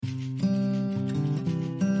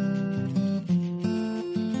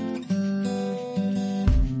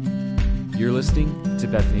You're listening to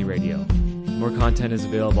Bethany Radio. More content is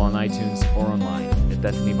available on iTunes or online at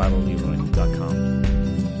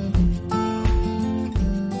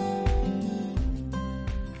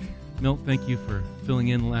BethanyBibleLeroy.com. Milt, thank you for filling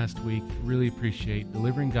in last week. Really appreciate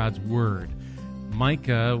delivering God's Word.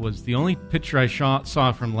 Micah was the only picture I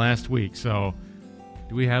saw from last week, so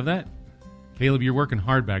do we have that? Caleb, you're working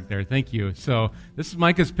hard back there. Thank you. So this is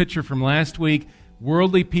Micah's picture from last week.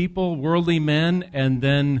 Worldly people, worldly men, and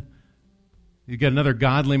then you got another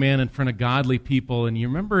godly man in front of godly people. And you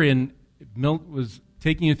remember Milt was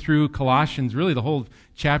taking you through Colossians, really the whole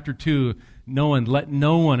chapter 2, let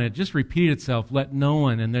no one, it just repeated itself, let no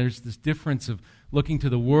one. And there's this difference of looking to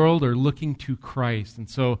the world or looking to Christ. And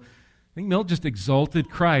so I think Milt just exalted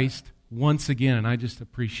Christ once again, and I just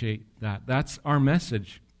appreciate that. That's our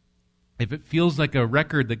message. If it feels like a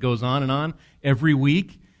record that goes on and on every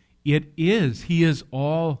week, it is. He is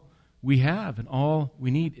all we have and all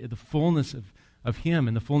we need. The fullness of Him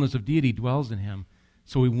and the fullness of deity dwells in Him.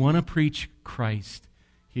 So we want to preach Christ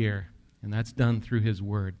here, and that's done through His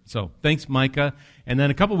Word. So thanks, Micah. And then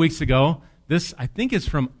a couple weeks ago, this, I think, is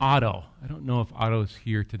from Otto. I don't know if Otto's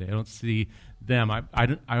here today. I don't see them.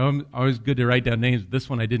 I'm always good to write down names. This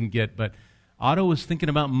one I didn't get, but Otto was thinking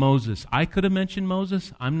about Moses. I could have mentioned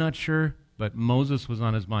Moses. I'm not sure, but Moses was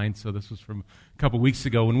on his mind, so this was from a couple weeks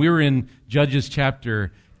ago when we were in Judges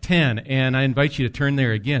chapter 10, and I invite you to turn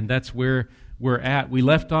there again. That's where we're at. We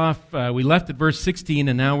left at verse 16,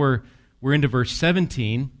 and now we're into verse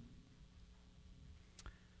 17.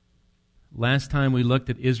 Last time we looked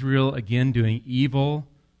at Israel again doing evil.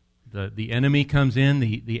 The enemy comes in,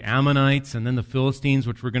 the Ammonites, and then the Philistines,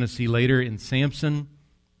 which we're going to see later in Samson.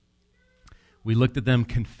 We looked at them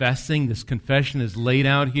confessing. This confession is laid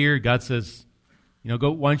out here. God says, why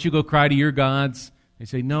don't you go cry to your gods? They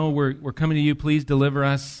say, no, we're coming to you. Please deliver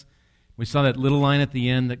us. We saw that little line at the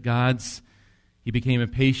end that He became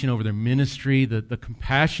impatient over their ministry, the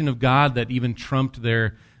compassion of God that even trumped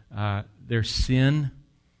their sin.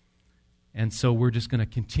 And so we're just going to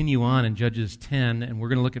continue on in Judges 10, and we're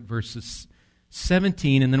going to look at verses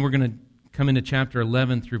 17, and then we're going to come into chapter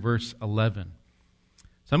 11 through verse 11.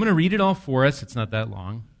 So I'm going to read it all for us. It's not that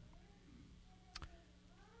long.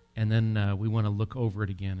 And then we want to look over it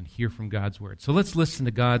again and hear from God's Word. So let's listen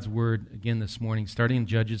to God's Word again this morning, starting in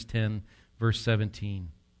Judges 10, verse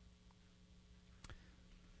 17.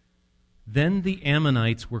 Then the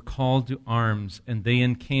Ammonites were called to arms, and they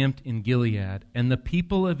encamped in Gilead. And the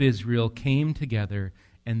people of Israel came together,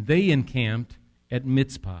 and they encamped at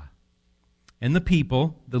Mizpah. And the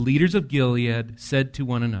people, the leaders of Gilead, said to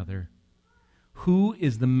one another, "Who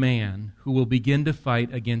is the man who will begin to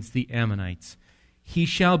fight against the Ammonites? He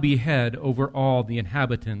shall be head over all the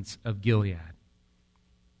inhabitants of Gilead."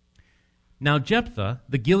 Now Jephthah,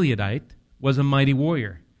 the Gileadite, was a mighty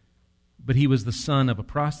warrior, but he was the son of a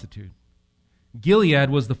prostitute. Gilead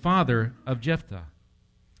was the father of Jephthah,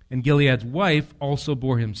 and Gilead's wife also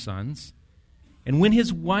bore him sons. And when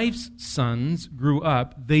his wife's sons grew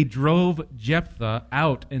up, they drove Jephthah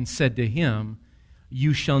out and said to him,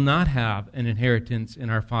 "You shall not have an inheritance in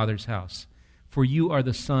our father's house, for you are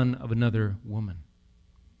the son of another woman."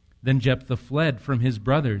 Then Jephthah fled from his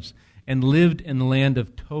brothers and lived in the land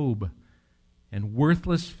of Tob, and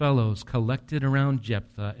worthless fellows collected around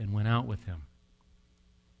Jephthah and went out with him.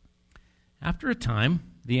 After a time,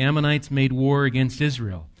 the Ammonites made war against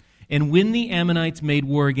Israel. And when the Ammonites made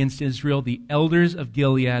war against Israel, the elders of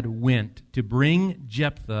Gilead went to bring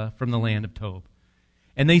Jephthah from the land of Tob.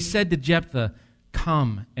 And they said to Jephthah,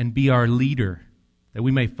 "Come and be our leader, that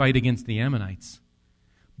we may fight against the Ammonites."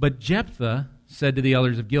 But Jephthah said to the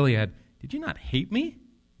elders of Gilead, "Did you not hate me?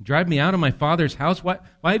 Drive me out of my father's house? Why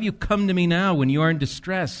have you come to me now when you are in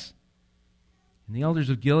distress?" And the elders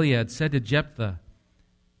of Gilead said to Jephthah,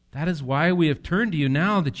 "That is why we have turned to you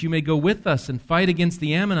now, that you may go with us and fight against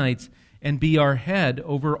the Ammonites and be our head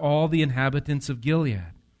over all the inhabitants of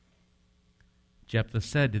Gilead." Jephthah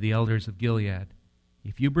said to the elders of Gilead,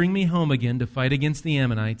 "If you bring me home again to fight against the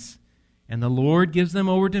Ammonites, and the Lord gives them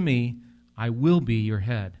over to me, I will be your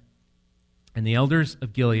head." And the elders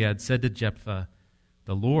of Gilead said to Jephthah,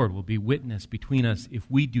 "The Lord will be witness between us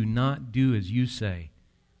if we do not do as you say."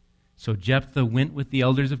 So Jephthah went with the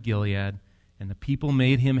elders of Gilead, and the people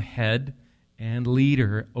made him head and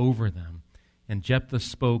leader over them. And Jephthah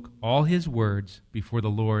spoke all his words before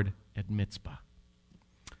the Lord at Mizpah.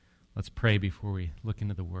 Let's pray before we look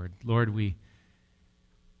into the Word. Lord, we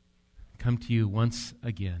come to you once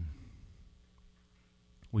again.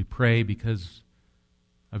 We pray because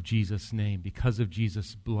of Jesus' name, because of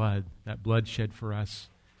Jesus' blood, that blood shed for us.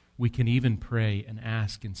 We can even pray and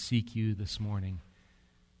ask and seek you this morning.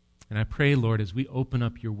 And I pray, Lord, as we open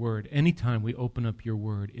up your word, anytime we open up your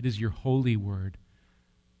word, it is your holy word,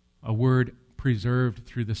 a word preserved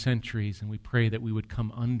through the centuries, and we pray that we would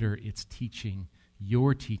come under its teaching,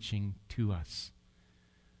 your teaching to us.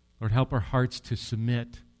 Lord, help our hearts to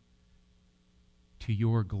submit to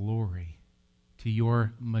your glory, to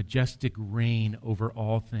your majestic reign over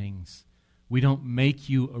all things. We don't make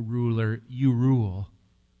you a ruler, you rule.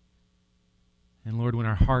 And Lord, when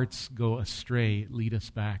our hearts go astray, lead us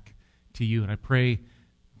back to you. And I pray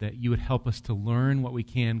that you would help us to learn what we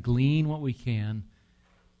can, glean what we can,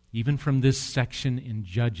 even from this section in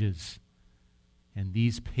Judges and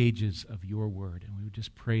these pages of your word. And we would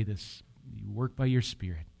just pray this, you work by your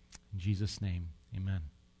Spirit. In Jesus' name, amen.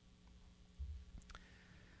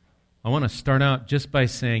 I want to start out just by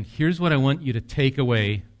saying, here's what I want you to take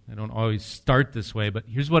away. I don't always start this way, but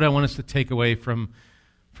here's what I want us to take away from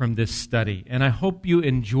this study. And I hope you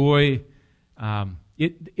enjoy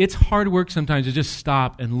it's hard work sometimes to just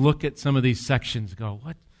stop and look at some of these sections and go,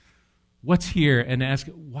 what's here? And ask,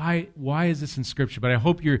 why is this in Scripture? But I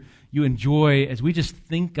hope you enjoy as we just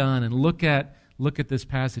think on and look at this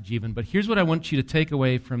passage even. But here's what I want you to take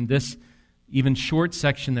away from this even short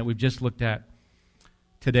section that we've just looked at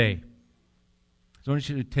today. So I want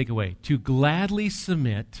you to take away, to gladly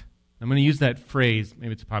submit. I'm going to use that phrase,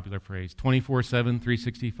 maybe it's a popular phrase, 24/7,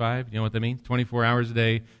 365. You know what that means? 24 hours a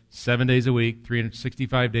day, 7 days a week,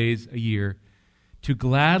 365 days a year. To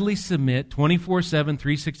gladly submit 24/7,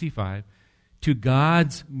 365 to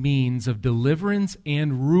God's means of deliverance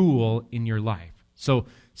and rule in your life. So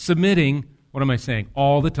submitting, what am I saying?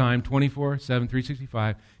 All the time, 24/7,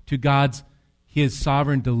 365, to His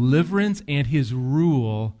sovereign deliverance and His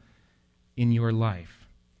rule in your life.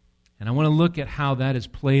 And I want to look at how that is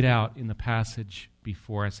played out in the passage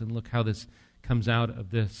before us and look how this comes out of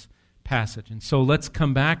this passage. And so let's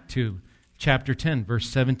come back to chapter 10, verse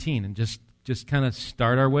 17, and just kind of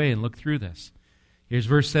start our way and look through this. Here's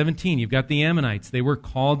verse 17. You've got the Ammonites. They were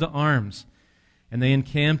called to arms, and they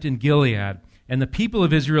encamped in Gilead. And the people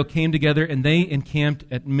of Israel came together, and they encamped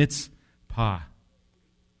at Mitzpah.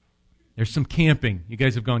 There's some camping. You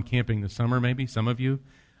guys have gone camping this summer, maybe, some of you.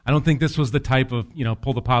 I don't think this was the type of,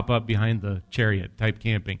 pull the pop-up behind the chariot type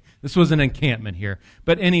camping. This was an encampment here.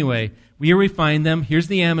 But anyway, here we find them. Here's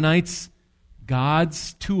the Ammonites,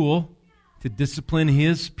 God's tool to discipline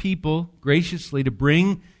His people graciously, to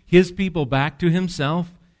bring His people back to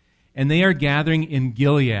Himself. And they are gathering in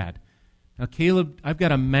Gilead. Now, Caleb, I've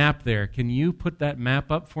got a map there. Can you put that map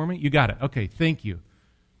up for me? You got it. Okay, thank you.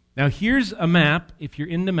 Now, here's a map, if you're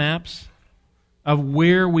into maps, of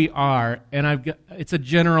where we are, and it's a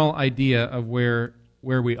general idea of where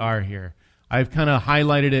we are here. I've kind of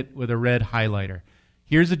highlighted it with a red highlighter.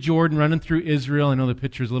 Here's a Jordan running through Israel. I know the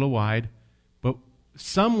picture's a little wide, but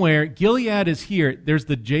somewhere, Gilead is here. There's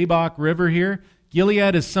the Jabbok River here.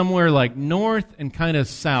 Gilead is somewhere like north and kind of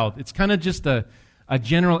south. It's kind of just a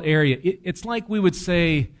general area. It's like we would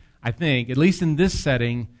say, I think, at least in this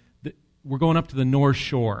setting, that we're going up to the North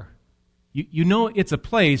Shore. You know it's a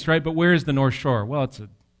place, right? But where is the North Shore? Well, it's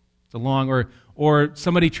a long, or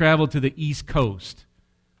somebody traveled to the East Coast.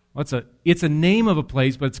 Well, it's a name of a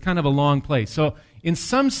place, but it's kind of a long place. So in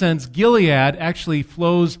some sense, Gilead actually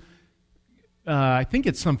flows, I think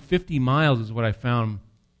it's some 50 miles is what I found,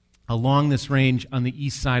 along this range on the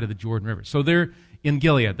east side of the Jordan River. So they're in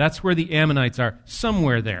Gilead. That's where the Ammonites are,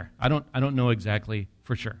 somewhere there. I don't know exactly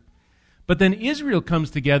for sure. But then Israel comes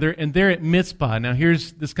together, and they're at Mitzpah. Now,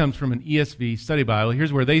 this comes from an ESV study Bible.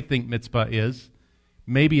 Here's where they think Mitzpah is.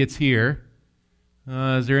 Maybe it's here.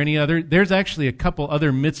 Is there any other? There's actually a couple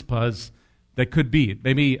other Mitzpahs that could be.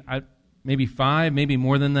 Maybe 5, maybe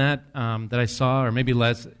more than that that I saw, or maybe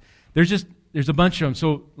less. There's a bunch of them.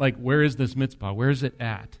 So, where is this Mitzpah? Where is it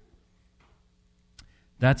at?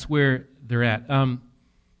 That's where they're at.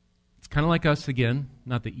 It's kind of like us again,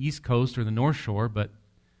 not the East Coast or the North Shore, but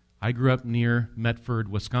I grew up near Medford,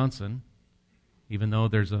 Wisconsin, even though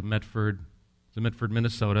there's a Medford,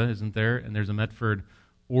 Minnesota, isn't there? And there's a Medford,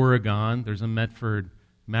 Oregon. There's a Medford,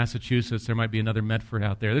 Massachusetts. There might be another Medford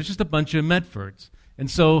out there. There's just a bunch of Medfords. And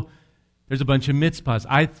so there's a bunch of Mitzpahs.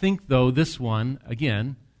 I think, though, this one,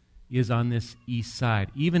 again, is on this east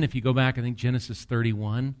side. Even if you go back, I think Genesis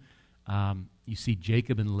 31, you see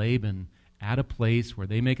Jacob and Laban at a place where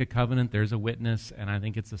they make a covenant. There's a witness, and I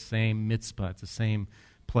think it's the same Mitzpah. It's the same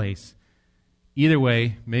place. Either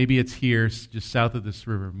way, maybe it's here, just south of this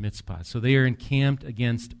river, Mitzpah. So they are encamped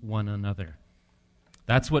against one another.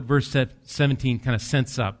 That's what verse 17 kind of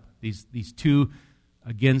sets up, these two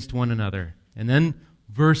against one another. And then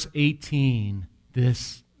verse 18,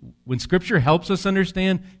 when Scripture helps us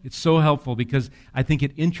understand, it's so helpful because I think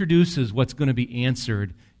it introduces what's going to be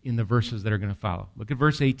answered in the verses that are going to follow. Look at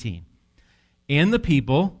verse 18. And the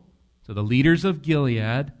people, so the leaders of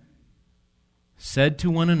Gilead, said to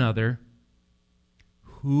one another,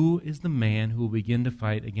 who is the man who will begin to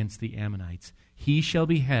fight against the Ammonites? He shall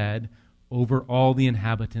be head over all the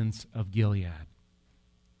inhabitants of Gilead.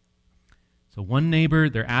 So one neighbor,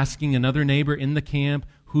 they're asking another neighbor in the camp,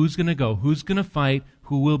 who's going to go? Who's going to fight?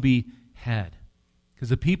 Who will be head? Because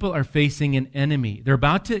the people are facing an enemy. They're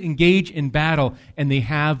about to engage in battle, and they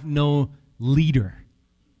have no leader.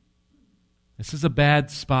 This is a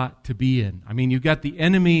bad spot to be in. I mean, you've got the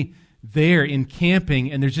enemy there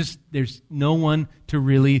encamping, and there's no one to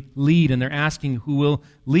really lead. And they're asking who will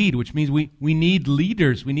lead, which means we need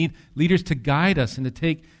leaders. We need leaders to guide us and to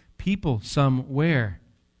take people somewhere.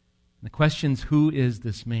 And the question is, who is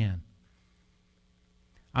this man?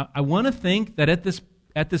 I want to think that at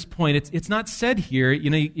this point, it's not said here.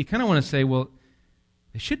 You kind of want to say, well,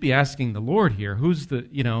 they should be asking the Lord here. Who's the,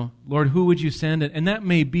 Lord, who would you send? And that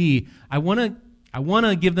may be. I want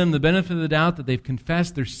to give them the benefit of the doubt that they've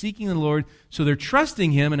confessed, they're seeking the Lord, so they're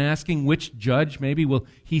trusting Him and asking which judge maybe will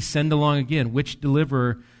He send along again, which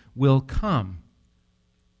deliverer will come.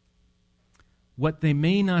 What they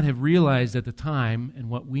may not have realized at the time, and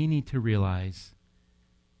what we need to realize,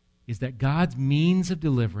 is that God's means of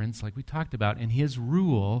deliverance, like we talked about, and His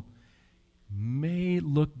rule may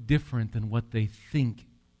look different than what they think.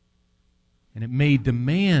 And it may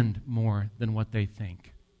demand more than what they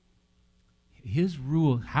think. His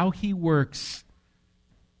rule, how He works,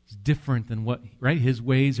 is different than what, right? His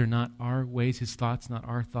ways are not our ways, His thoughts not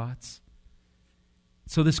our thoughts.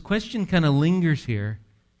 So this question kind of lingers here.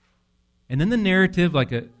 And then the narrative,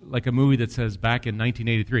 like a movie that says back in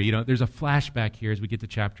 1983, there's a flashback here as we get to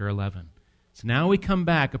chapter 11. So now we come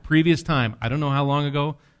back a previous time. I don't know how long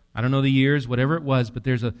ago. I don't know the years, whatever it was, but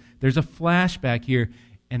there's a flashback here,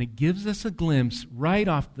 and it gives us a glimpse right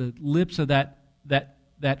off the lips of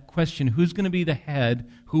that question, who's going to be the head,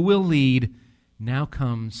 who will lead. Now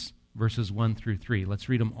comes verses 1 through 3. Let's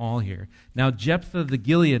read them all here. Now Jephthah the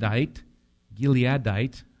Gileadite,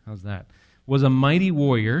 how's that, was a mighty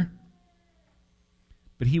warrior,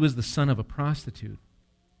 but he was the son of a prostitute.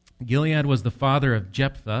 Gilead was the father of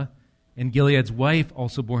Jephthah, and Gilead's wife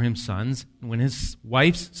also bore him sons. And when his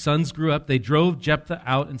wife's sons grew up, they drove Jephthah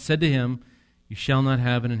out and said to him, you shall not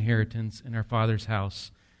have an inheritance in our father's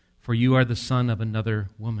house, for you are the son of another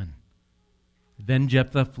woman. Then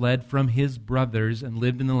Jephthah fled from his brothers and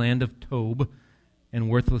lived in the land of Tob,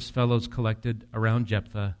 and worthless fellows collected around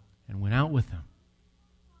Jephthah and went out with him.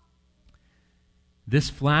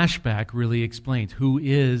 This flashback really explains who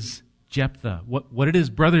is Jephthah, what did his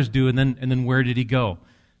brothers do, and then where did he go?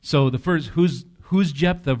 So the first, who's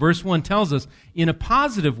Jephthah? Verse 1 tells us in a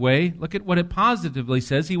positive way. Look at what it positively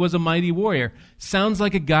says. He was a mighty warrior. Sounds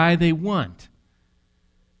like a guy they want.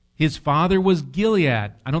 His father was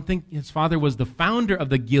Gilead. I don't think his father was the founder of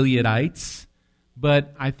the Gileadites,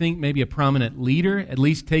 but I think maybe a prominent leader, at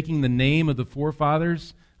least taking the name of the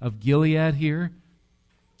forefathers of Gilead here.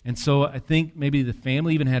 And so I think maybe the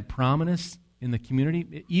family even had prominence in the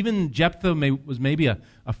community. Even Jephthah was maybe a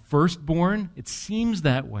firstborn. It seems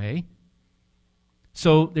that way.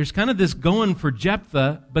 So there's kind of this going for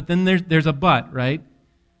Jephthah, but then there's a but, right?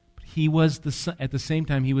 He was at the same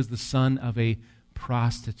time, he was the son of a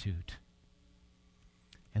prostitute.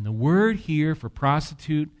 And the word here for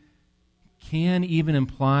prostitute can even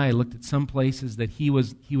imply, I looked at some places, that he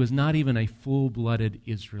was not even a full-blooded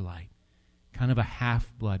Israelite. Kind of a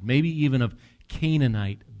half-blood, maybe even of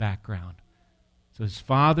Canaanite background. So his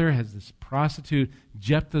father has this prostitute.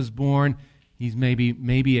 Jephthah's born. He's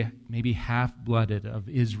maybe half-blooded of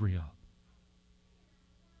Israel.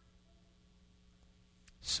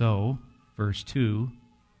 So, verse 2,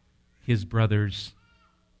 his brothers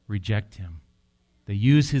reject him. They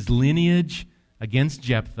use his lineage against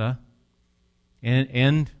Jephthah,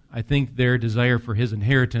 and I think their desire for his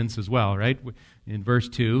inheritance as well, right? In verse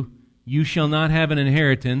 2, you shall not have an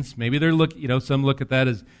inheritance. Maybe they're some look at that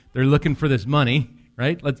as they're looking for this money,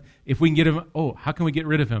 right? If we can get him, how can we get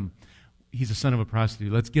rid of him? He's a son of a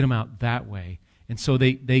prostitute. Let's get him out that way. And so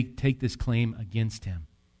they take this claim against him.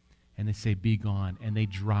 And they say, be gone. And they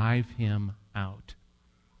drive him out.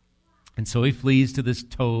 And so he flees to this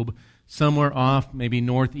Tob, somewhere off, maybe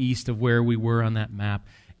northeast of where we were on that map.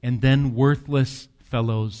 And then worthless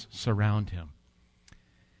fellows surround him.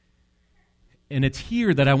 And it's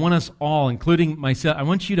here that I want us all, including myself, I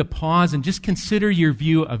want you to pause and just consider your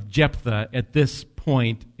view of Jephthah at this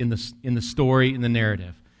point in the story, in the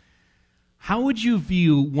narrative. How would you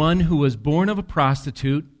view one who was born of a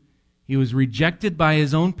prostitute, he was rejected by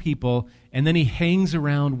his own people, and then he hangs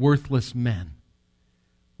around worthless men?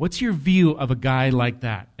 What's your view of a guy like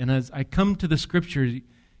that? And as I come to the Scripture, you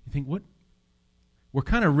think, what? We're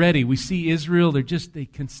kind of ready. We see Israel; they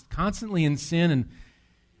constantly in sin,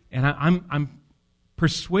 and I'm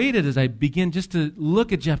persuaded as I begin just to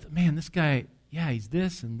look at Jephthah. Man, this guy, yeah, he's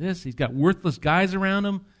this and this. He's got worthless guys around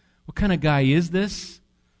him. What kind of guy is this?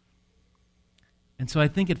 And so I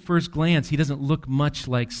think at first glance, he doesn't look much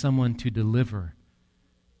like someone to deliver.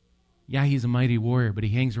 Yeah, he's a mighty warrior, but he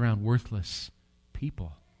hangs around worthless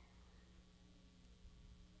people.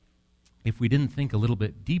 If we didn't think a little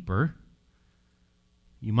bit deeper,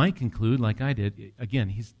 you might conclude, like I did,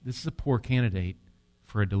 again, this is a poor candidate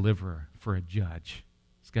for a deliverer, for a judge.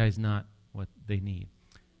 This guy's not what they need.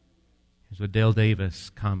 Here's what Dale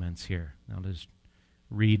Davis comments here. I'll just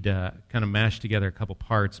read, kind of mash together a couple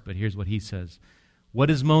parts, but here's what he says.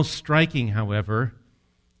 What is most striking, however,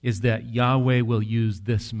 is that Yahweh will use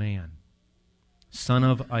this man, son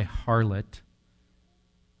of a harlot,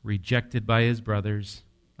 rejected by his brothers,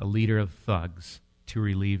 a leader of thugs, to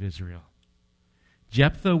relieve Israel.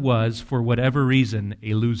 Jephthah was, for whatever reason,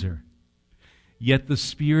 a loser. Yet the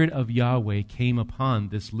Spirit of Yahweh came upon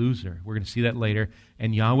this loser. We're going to see that later.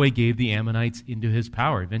 And Yahweh gave the Ammonites into his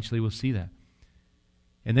power. Eventually we'll see that.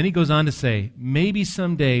 And then he goes on to say, maybe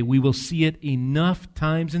someday we will see it enough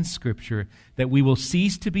times in Scripture that we will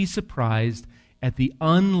cease to be surprised at the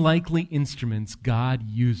unlikely instruments God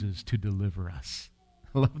uses to deliver us.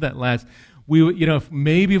 I love that last.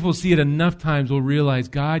 Maybe if we'll see it enough times, we'll realize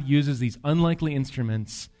God uses these unlikely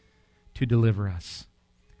instruments to deliver us.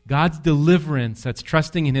 God's deliverance, that's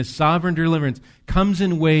trusting in his sovereign deliverance, comes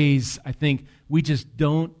in ways, I think, we just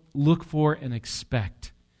don't look for and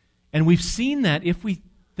expect. And we've seen that, if we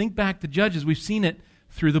think back to Judges, we've seen it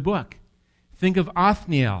through the book. Think of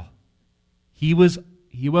Othniel. He was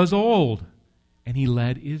old, and he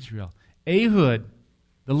led Israel. Ehud,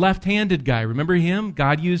 the left-handed guy, remember him?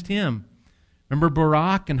 God used him. Remember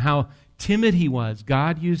Barak and how timid he was?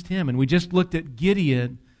 God used him. And we just looked at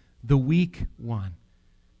Gideon, the weak one.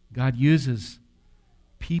 God uses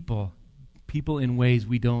people in ways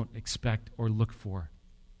we don't expect or look for.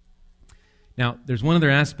 Now, there's one other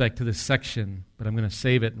aspect to this section, but I'm going to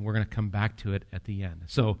save it and we're going to come back to it at the end.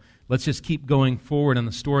 So let's just keep going forward on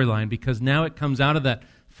the storyline because now it comes out of that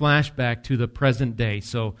flashback to the present day.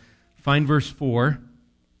 So find verse 4,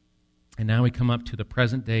 and now we come up to the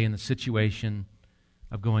present day and the situation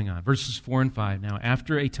of going on. Verses 4 and 5. Now,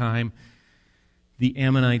 after a time, the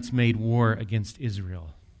Ammonites made war against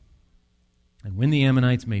Israel. And when the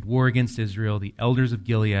Ammonites made war against Israel, the elders of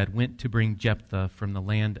Gilead went to bring Jephthah from the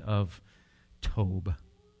land of Tob.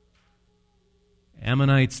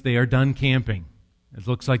 Ammonites, they are done camping. It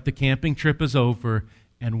looks like the camping trip is over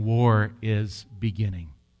and war is beginning.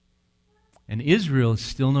 And Israel is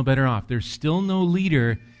still no better off. There's still no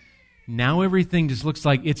leader. Now everything just looks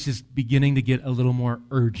like it's just beginning to get a little more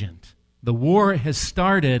urgent. The war has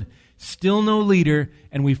started, still no leader,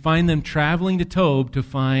 and we find them traveling to Tob to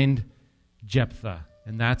find Jephthah.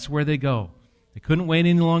 And that's where they go. They couldn't wait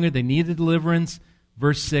any longer. They needed deliverance.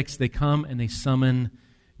 Verse 6, they come and they summon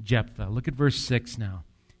Jephthah. Look at verse 6 now.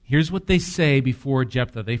 Here's what they say before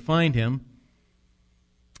Jephthah. They find him.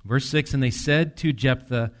 Verse 6, and they said to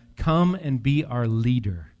Jephthah, come and be our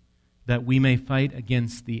leader, that we may fight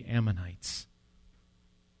against the Ammonites.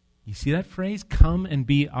 You see that phrase? Come and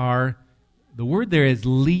be our... The word there is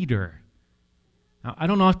leader. Now, I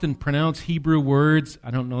don't often pronounce Hebrew words. I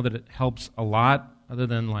don't know that it helps a lot, other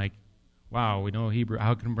than like, wow, we know Hebrew.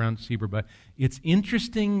 How can we pronounce Hebrew? But it's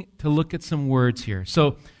interesting to look at some words here.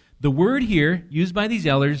 So the word here, used by these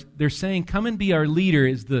elders, they're saying, come and be our leader,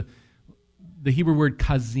 is the Hebrew word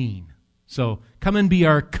kazin. So come and be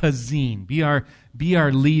our kazin, be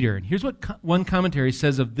our leader. And here's what one commentary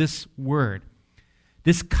says of this word.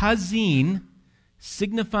 This kazin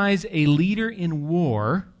signifies a leader in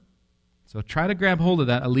war. So try to grab hold of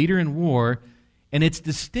that, a leader in war. And it's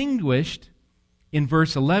distinguished in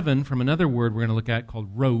verse 11 from another word we're going to look at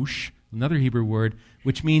called rosh, another Hebrew word,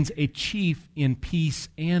 which means a chief in peace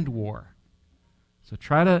and war. So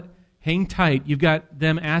try to hang tight. You've got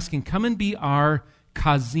them asking, come and be our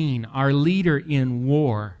kazin, our leader in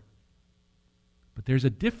war. But there's a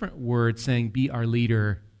different word saying be our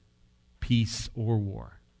leader, peace or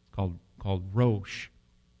war. It's called rosh.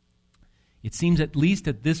 It seems at least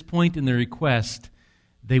at this point in the request,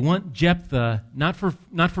 they want Jephthah not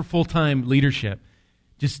for full-time leadership.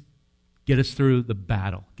 Just get us through the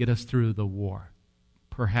battle. Get us through the war.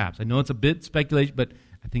 Perhaps. I know it's a bit speculation, but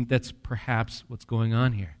I think that's perhaps what's going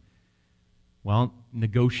on here. Well,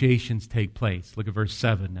 negotiations take place. Look at verse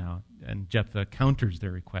 7 now. And Jephthah counters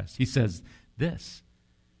their request. He says this.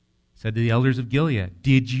 He said to the elders of Gilead,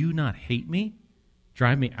 did you not hate me,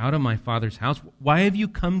 drive me out of my father's house? Why have you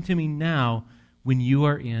come to me now when you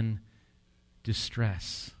are in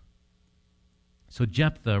distress? So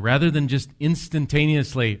Jephthah, rather than just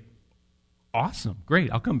instantaneously, awesome,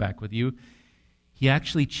 great, I'll come back with you, he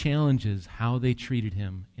actually challenges how they treated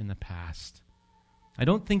him in the past. I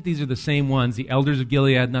don't think these are the same ones, the elders of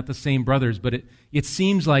Gilead, not the same brothers, but it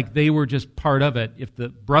seems like they were just part of it. If the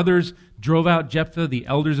brothers drove out Jephthah, the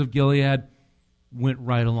elders of Gilead went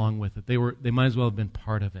right along with it. They might as well have been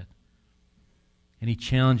part of it. And he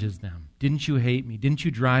challenges them. Didn't you hate me? Didn't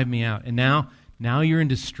you drive me out? And now you're in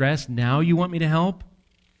distress? Now you want me to help?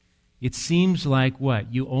 It seems like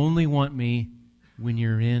what? You only want me when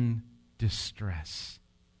you're in distress.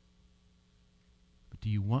 But do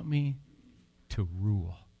you want me to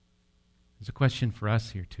rule? There's a question for us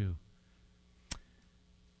here too.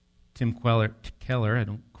 Tim Keller, I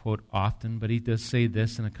don't quote often, but he does say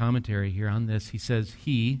this in a commentary here on this. He says,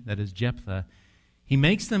 that is Jephthah, he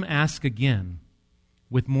makes them ask again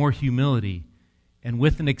with more humility and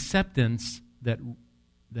with an acceptance that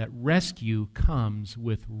rescue comes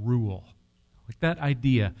with rule. Like that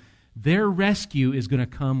idea. Their rescue is going to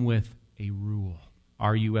come with a rule.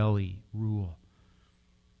 R-U-L-E, rule.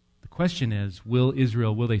 The question is, will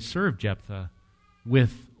they serve Jephthah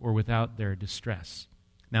with or without their distress?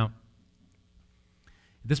 Now,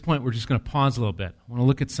 at this point, we're just going to pause a little bit. I want to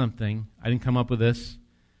look at something. I didn't come up with this,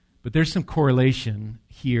 but there's some correlation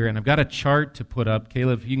here, and I've got a chart to put up.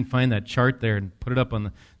 Caleb, if you can find that chart there and put it up on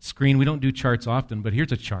the screen. We don't do charts often, but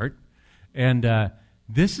here's a chart, and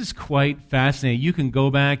this is quite fascinating. You can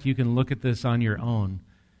go back, you can look at this on your own,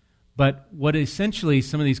 but what essentially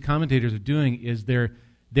some of these commentators are doing is they're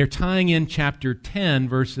tying in chapter 10,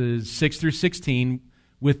 verses 6 through 16,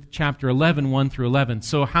 with chapter 11, 1 through 11.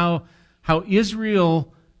 So how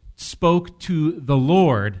Israel spoke to the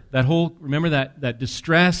Lord, remember that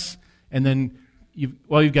distress, and then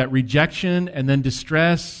you've got rejection, and then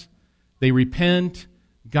distress, they repent,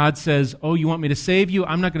 God says, oh, you want me to save you?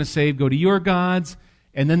 I'm not going to save, go to your gods,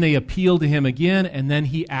 and then they appeal to him again, and then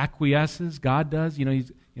he acquiesces, God does,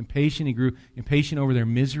 he's impatient, he grew impatient over their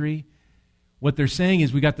misery. What they're saying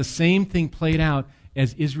is we got the same thing played out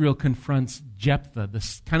as Israel confronts Jephthah,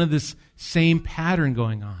 this same pattern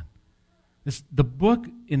going on. The book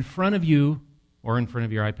in front of you, or in front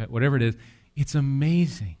of your iPad, whatever it is, it's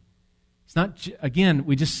amazing. It's not, again,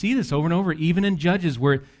 we just see this over and over, even in Judges,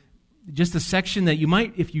 where just a section that you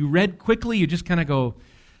might, if you read quickly, you just kind of go,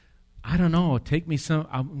 I don't know,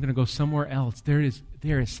 I'm going to go somewhere else. There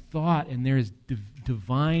is thought and there is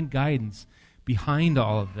divine guidance behind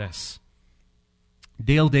all of this.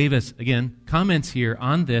 Dale Davis, again, comments here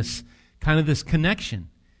on this, kind of this connection.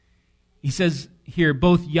 He says here,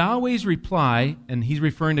 both Yahweh's reply, and he's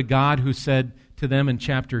referring to God who said to them in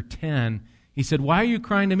chapter 10, he said, why are you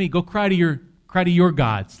crying to me? Go cry to your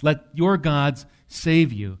gods. Let your gods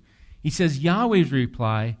save you. He says Yahweh's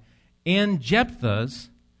reply and Jephthah's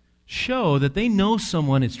show that they know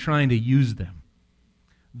someone is trying to use them.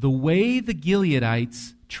 The way the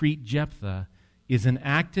Gileadites treat Jephthah is an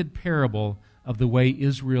acted parable of the way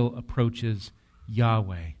Israel approaches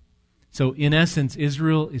Yahweh. So in essence,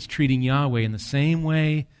 Israel is treating Yahweh in the same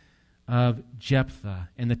way of Jephthah.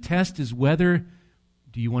 And the test is whether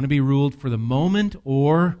do you want to be ruled for the moment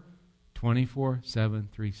or 24/7,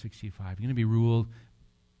 365. You're going to be ruled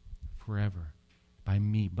forever by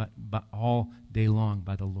me, but all day long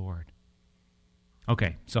by the Lord.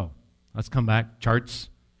 Okay, so let's come back. Charts.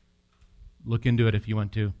 Look into it if you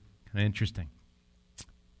want to. Kind of interesting.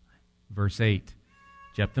 Verse 8.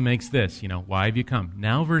 Jephthah makes this, why have you come?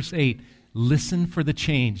 Now verse 8, listen for the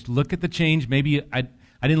change. Look at the change. Maybe I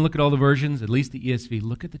didn't look at all the versions, at least the ESV.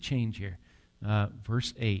 Look at the change here.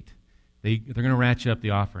 Verse 8. They're going to ratchet up the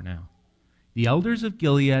offer now. The elders of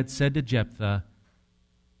Gilead said to Jephthah,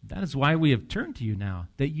 that is why we have turned to you now,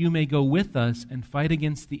 that you may go with us and fight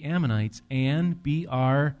against the Ammonites and be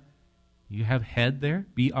our, you have head there?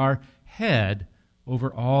 Be our head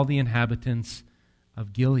over all the inhabitants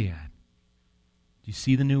of Gilead. Do you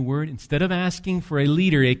see the new word? Instead of asking for a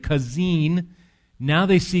leader, a kazin, now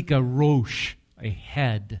they seek a rosh, a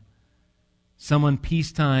head. Someone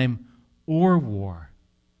peacetime or war.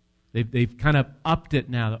 They've kind of upped it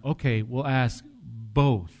now. Okay, we'll ask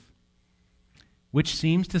both. Which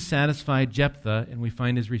seems to satisfy Jephthah, and we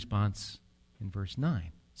find his response in verse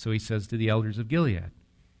 9. So he says to the elders of Gilead,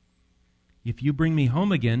 if you bring me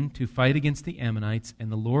home again to fight against the Ammonites,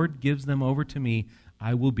 and the Lord gives them over to me,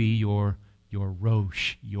 I will be your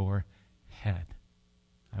rosh, your head.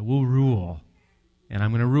 I will rule, and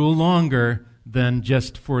I'm going to rule longer than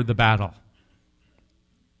just for the battle.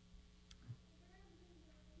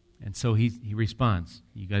 And so he responds,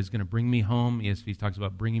 you guys going to bring me home? ESV talks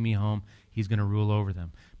about bringing me home. He's going to rule over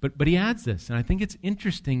them. But he adds this, and I think it's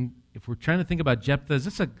interesting if we're trying to think about Jephthah. Is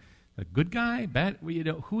this a good guy? Bad?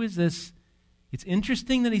 Who is this? It's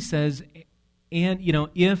interesting that he says, and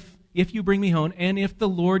if you bring me home, and if the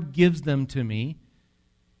Lord gives them to me.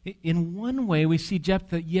 In one way, we see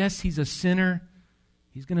Jephthah, yes, he's a sinner.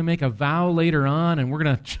 He's going to make a vow later on, and we're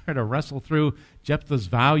going to try to wrestle through Jephthah's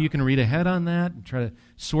vow. You can read ahead on that and try to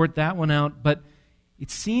sort that one out. But it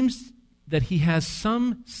seems that he has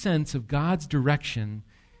some sense of God's direction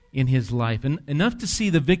in his life, and enough to see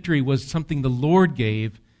the victory was something the Lord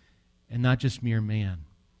gave and not just mere man.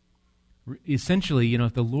 Essentially,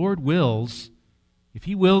 if the Lord wills, if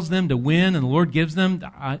he wills them to win and the Lord gives them,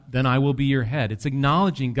 then I will be your head. It's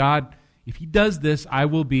acknowledging, God, if he does this, I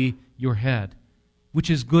will be your head, which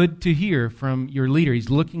is good to hear from your leader. He's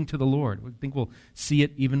looking to the Lord. I think we'll see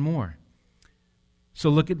it even more. So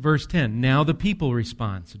look at verse 10. Now the people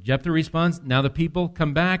respond. So Jephthah responds. Now the people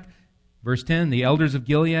come back. Verse 10, the elders of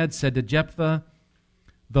Gilead said to Jephthah,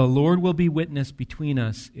 the Lord will be witness between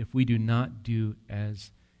us if we do not do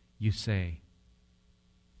as you say.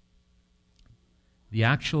 The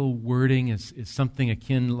actual wording is something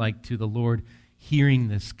akin like to the Lord hearing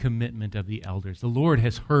this commitment of the elders. The Lord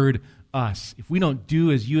has heard us. If we don't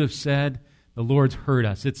do as you have said, the Lord's heard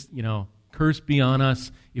us. It's, curse be on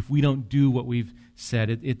us if we don't do what we've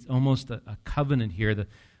said. It's almost a covenant here. The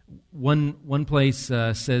one place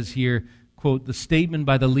says here, quote, the statement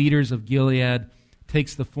by the leaders of Gilead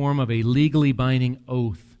takes the form of a legally binding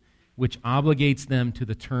oath which obligates them to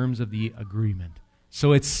the terms of the agreement.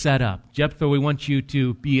 So it's set up. Jephthah, we want you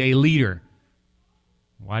to be a leader.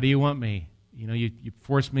 Why do you want me? You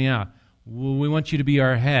forced me out. Well, we want you to be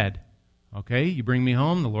our head. Okay, you bring me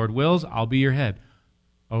home, the Lord wills, I'll be your head.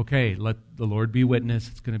 Okay, let the Lord be witness,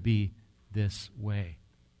 it's going to be this way.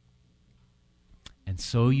 And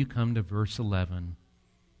so you come to verse 11,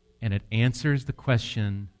 and it answers the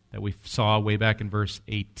question that we saw way back in verse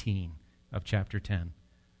 18 of chapter 10.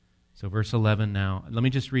 So verse 11 now, let me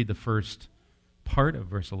just read the first part of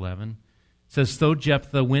verse 11. It says, so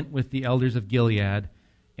Jephthah went with the elders of Gilead,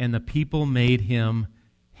 and the people made him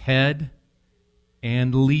head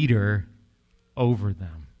and leader over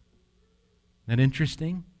them. Isn't that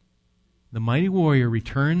interesting? The mighty warrior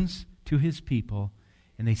returns to his people,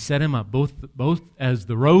 and they set him up both as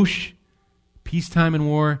the Rosh, peacetime and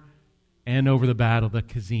war, and over the battle, the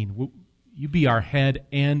Kazin. You be our head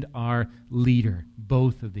and our leader,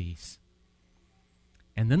 both of these.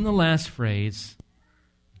 And then the last phrase,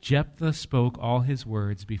 Jephthah spoke all his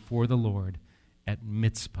words before the Lord at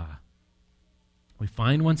Mitzpah. We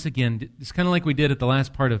find once again, it's kind of like we did at the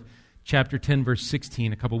last part of chapter 10, verse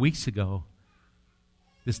 16 a couple weeks ago.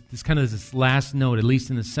 This kind of this last note, at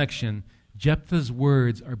least in this section, Jephthah's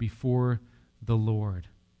words are before the Lord.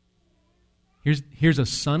 Here's a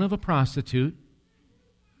son of a prostitute,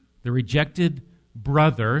 the rejected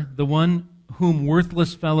brother, the one whom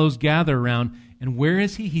worthless fellows gather around. And where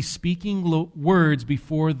is he? He's speaking words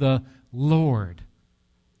before the Lord.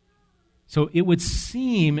 So it would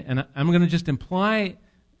seem, and I'm going to just imply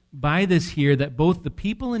by this here, that both the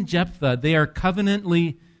people in Jephthah, they are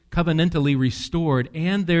covenantally restored,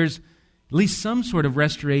 and there's at least some sort of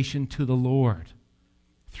restoration to the Lord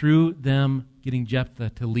through them getting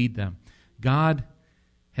Jephthah to lead them. God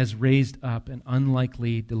has raised up an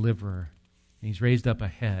unlikely deliverer, and he's raised up a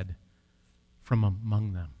head from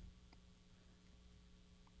among them.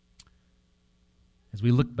 As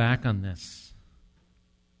we look back on this,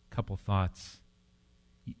 a couple thoughts.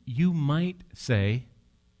 You might say,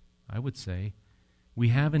 I would say, we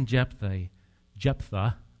have in Jephthah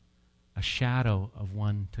a shadow of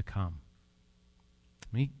one to come.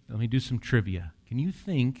 Let me do some trivia. Can you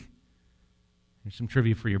think, there's some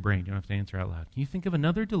trivia for your brain, you don't have to answer out loud. Can you think of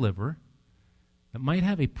another deliverer that might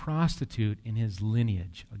have a prostitute in his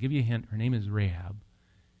lineage? I'll give you a hint. Her name is Rahab.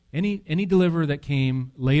 Any deliverer that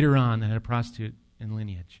came later on that had a prostitute in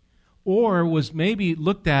lineage, or was maybe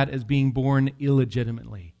looked at as being born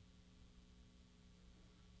illegitimately.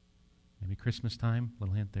 Maybe Christmas time?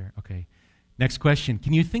 Little hint there. Okay. Next question.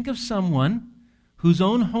 Can you think of someone whose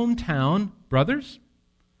own hometown, brothers,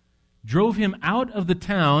 drove him out of the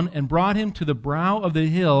town and brought him to the brow of the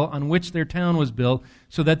hill on which their town was built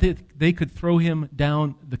so that they could throw him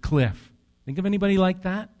down the cliff? Think of anybody like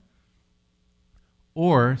that?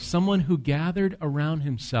 Or someone who gathered around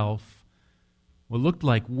himself what looked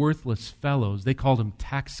like worthless fellows. They called them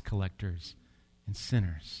tax collectors and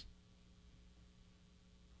sinners.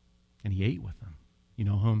 And he ate with them. You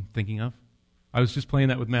know who I'm thinking of? I was just playing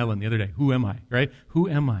that with Madeline the other day. Who am I, right? Who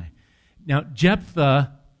am I? Now,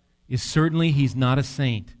 Jephthah is certainly, he's not a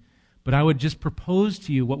saint. But I would just propose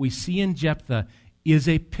to you what we see in Jephthah is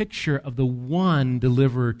a picture of the one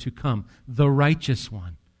deliverer to come, the righteous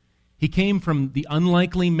one. He came from the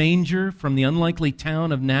unlikely manger, from the unlikely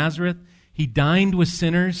town of Nazareth. He dined with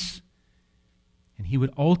sinners, and he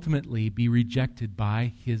would ultimately be rejected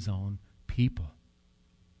by his own people.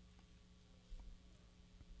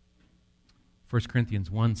 1 Corinthians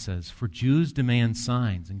 1 says, "For Jews demand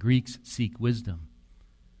signs, and Greeks seek wisdom.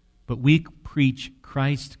 But we preach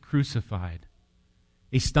Christ crucified,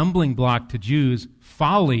 a stumbling block to Jews,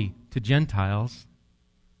 folly to Gentiles."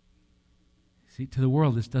 See, to the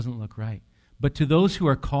world, this doesn't look right. But to those who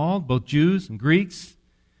are called, both Jews and Greeks,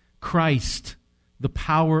 Christ, the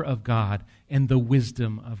power of God and the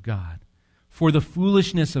wisdom of God. For the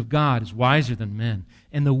foolishness of God is wiser than men,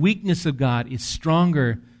 and the weakness of God is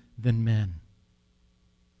stronger than men.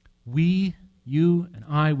 We, you and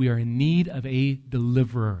I, we are in need of a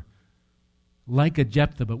deliverer, like a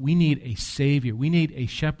Jephthah, but we need a Savior. We need a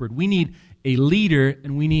shepherd. We need a leader,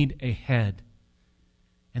 and we need a head.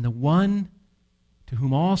 And the one to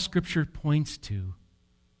whom all Scripture points to,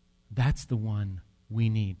 that's the one we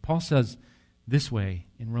need. Paul says this way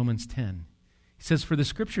in Romans 10. He says, "For the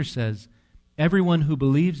Scripture says, everyone who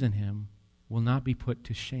believes in him will not be put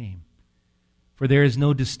to shame. For there is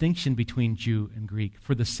no distinction between Jew and Greek,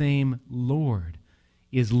 for the same Lord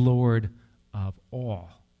is Lord of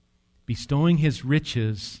all, bestowing his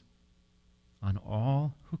riches on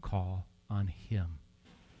all who call on him.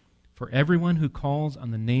 For everyone who calls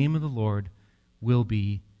on the name of the Lord will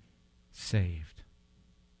be saved."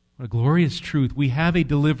 What a glorious truth. We have a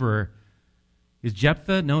deliverer. Is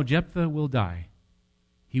Jephthah? No, Jephthah will die.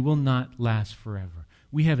 He will not last forever.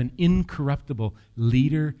 We have an incorruptible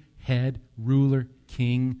leader, head, ruler,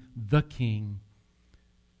 king, the king,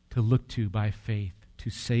 to look to by faith to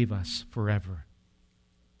save us forever.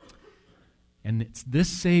 And it's this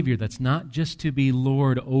Savior that's not just to be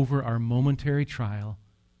Lord over our momentary trial,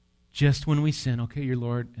 just when we sin, okay, you're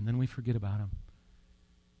Lord, and then we forget about him.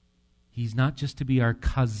 He's not just to be our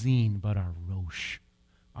Kazin, but our Rosh,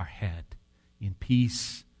 our head, in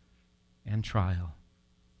peace and trial.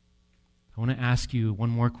 I want to ask you one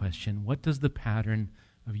more question. What does the pattern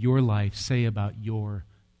of your life say about your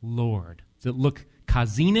Lord? Does it look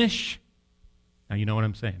Kazinish? Now you know what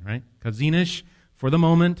I'm saying, right? Kazinish for the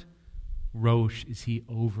moment. Rosh, is he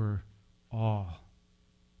over all?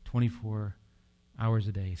 24 hours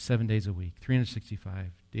a day, 7 days a week,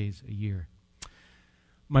 365 days a year.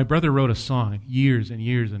 My brother wrote a song years and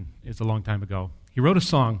years, and it's a long time ago. He wrote a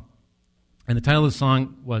song, and the title of the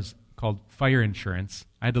song was called Fire Insurance.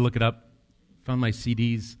 I had to look it up, found my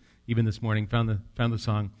CDs even this morning, found the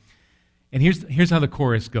song. And here's how the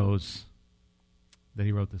chorus goes that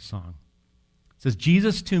he wrote this song. It says,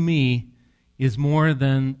 "Jesus to me is more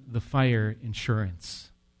than the fire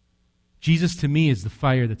insurance. Jesus to me is the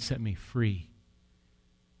fire that set me free.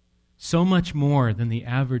 So much more than the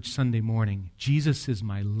average Sunday morning, Jesus is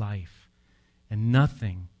my life, and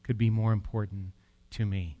nothing could be more important to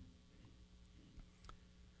me."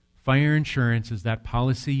 Fire insurance is that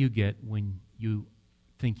policy you get when you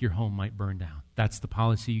think your home might burn down. That's the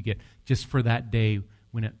policy you get just for that day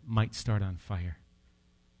when it might start on fire.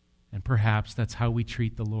 And perhaps that's how we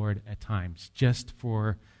treat the Lord at times, just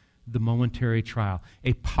for the momentary trial.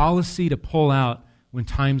 A policy to pull out when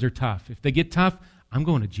times are tough. If they get tough, I'm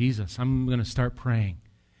going to Jesus. I'm going to start praying.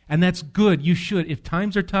 And that's good. You should. If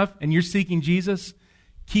times are tough and you're seeking Jesus,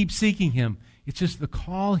 keep seeking him. It's just the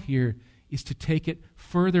call here is to take it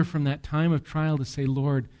further from that time of trial to say,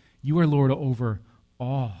 Lord, you are Lord over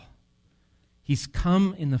all. He's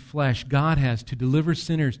come in the flesh, God has, to deliver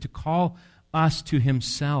sinners, to call us to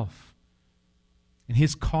himself. And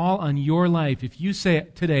his call on your life, if you say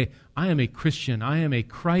today, I am a Christian, I am a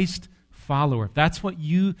Christ follower, if that's what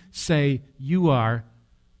you say you are,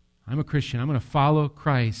 I'm a Christian, I'm going to follow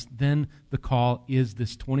Christ, then the call is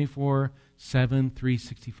this 24/7,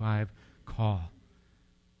 365 call.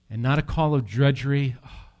 And not a call of drudgery,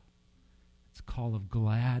 it's a call of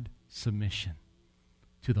glad submission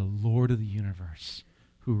to the Lord of the universe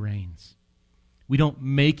who reigns. We don't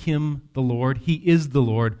make him the Lord. He is the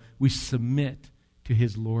Lord. We submit to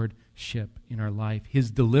his lordship in our life.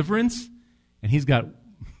 His deliverance, and he's got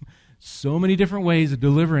so many different ways of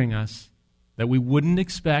delivering us that we wouldn't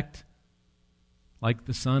expect, like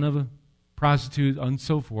the son of a prostitute and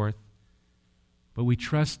so forth. But we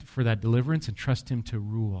trust for that deliverance and trust him to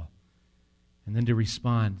rule. And then to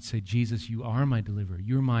respond and say, Jesus, you are my deliverer.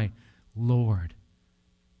 You're my Lord.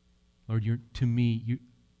 Lord, you're to me,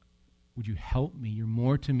 would you help me? You're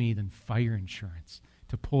more to me than fire insurance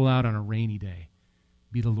to pull out on a rainy day.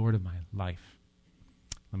 Be the Lord of my life.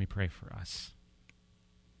 Let me pray for us.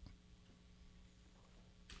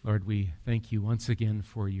 Lord, we thank you once again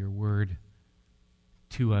for your word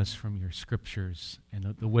to us from your scriptures and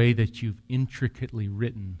the way that you've intricately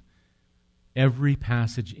written every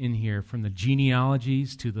passage in here, from the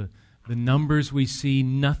genealogies to the numbers we see.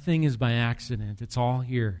 Nothing is by accident. It's all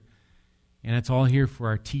here. And it's all here for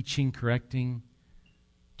our teaching, correcting,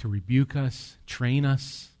 to rebuke us, train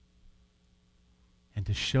us, and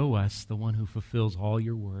to show us the one who fulfills all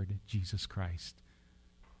your word, Jesus Christ.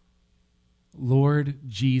 Lord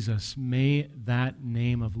Jesus, may that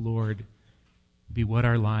name of Lord be what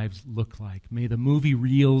our lives look like. May the movie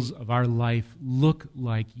reels of our life look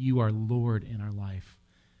like you are Lord in our life.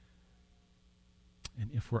 And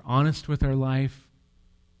if we're honest with our life,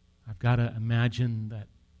 I've got to imagine that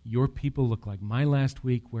your people look like my last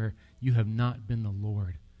week, where you have not been the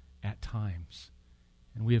Lord at times.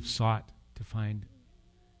 And we have sought to find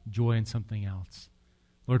joy in something else.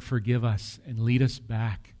 Lord, forgive us and lead us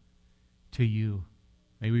back to you.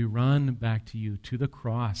 May we run back to you, to the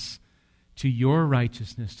cross, to your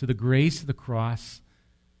righteousness, to the grace of the cross.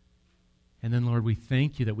 And then, Lord, we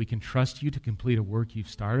thank you that we can trust you to complete a work you've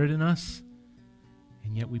started in us.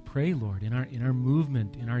 And yet we pray, Lord, in our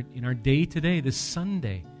movement, in our day today, this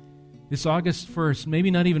Sunday, this August 1st, maybe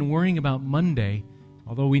not even worrying about Monday,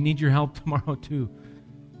 although we need your help tomorrow too.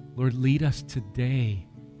 Lord, lead us today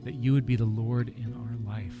that you would be the Lord in our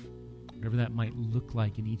life, whatever that might look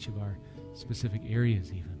like in each of our specific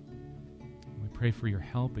areas even. And we pray for your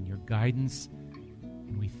help and your guidance,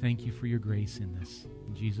 and we thank you for your grace in this.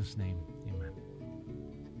 In Jesus' name, amen.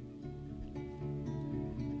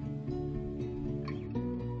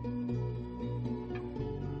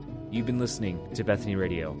 You've been listening to Bethany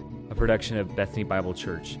Radio, a production of Bethany Bible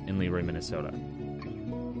Church in Leroy, Minnesota.